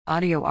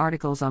Audio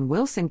articles on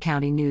Wilson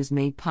County News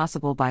made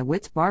possible by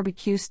Witt's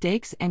Barbecue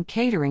Steaks and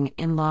Catering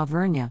in La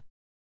Vernia.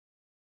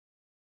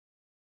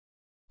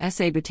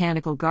 SA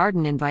Botanical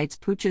Garden invites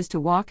pooches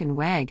to walk and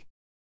wag.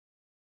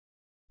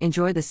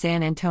 Enjoy the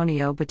San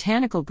Antonio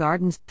Botanical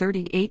Garden's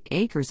 38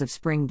 acres of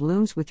spring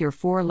blooms with your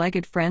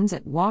four-legged friends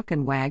at Walk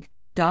and Wag,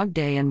 Dog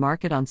Day and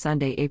Market on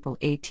Sunday, April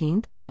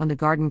 18th, on the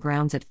garden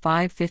grounds at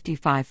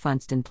 555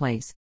 Funston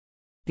Place.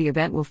 The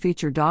event will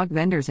feature dog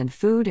vendors and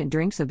food and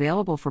drinks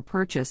available for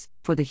purchase,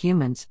 for the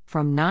humans,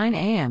 from 9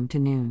 a.m. to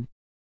noon.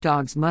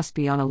 Dogs must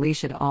be on a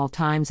leash at all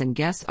times and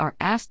guests are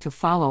asked to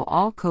follow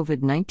all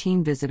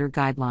COVID-19 visitor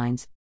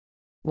guidelines.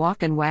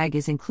 Walk and Wag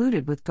is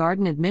included with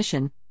garden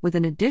admission, with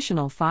an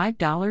additional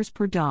 $5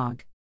 per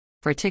dog.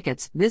 For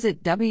tickets,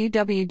 visit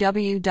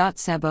www.sebo.org.